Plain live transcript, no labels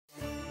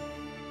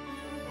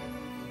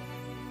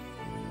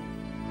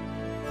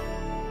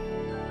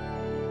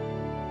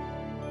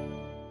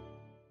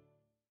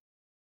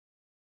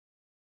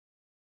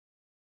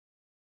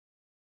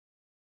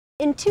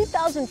In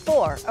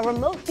 2004, a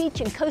remote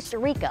beach in Costa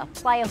Rica,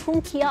 Playa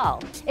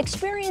Junquillal,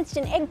 experienced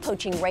an egg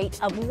poaching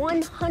rate of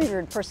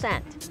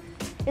 100%.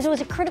 It was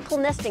a critical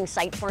nesting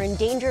site for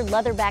endangered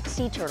leatherback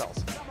sea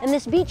turtles, and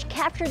this beach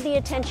captured the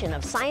attention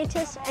of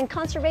scientists and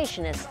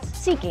conservationists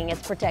seeking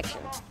its protection.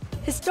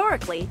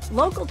 Historically,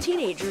 local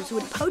teenagers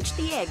would poach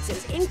the eggs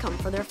as income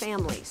for their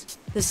families.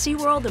 The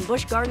SeaWorld and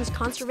Busch Gardens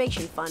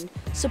Conservation Fund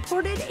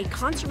supported a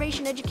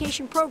conservation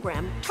education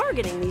program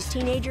targeting these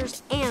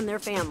teenagers and their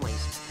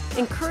families,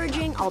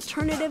 encouraging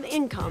alternative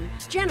income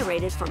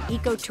generated from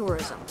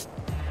ecotourism.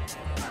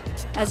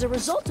 As a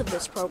result of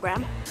this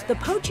program, the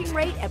poaching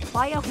rate at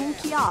Playa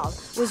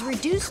Junquillal was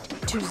reduced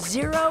to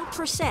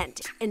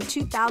 0% in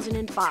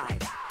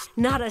 2005.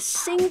 Not a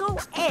single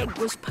egg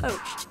was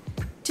poached.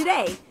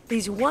 Today,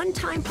 these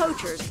one-time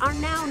poachers are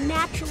now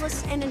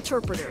naturalists and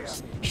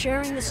interpreters,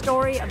 sharing the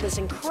story of this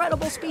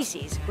incredible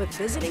species with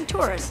visiting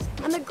tourists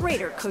and the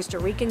greater Costa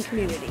Rican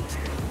community.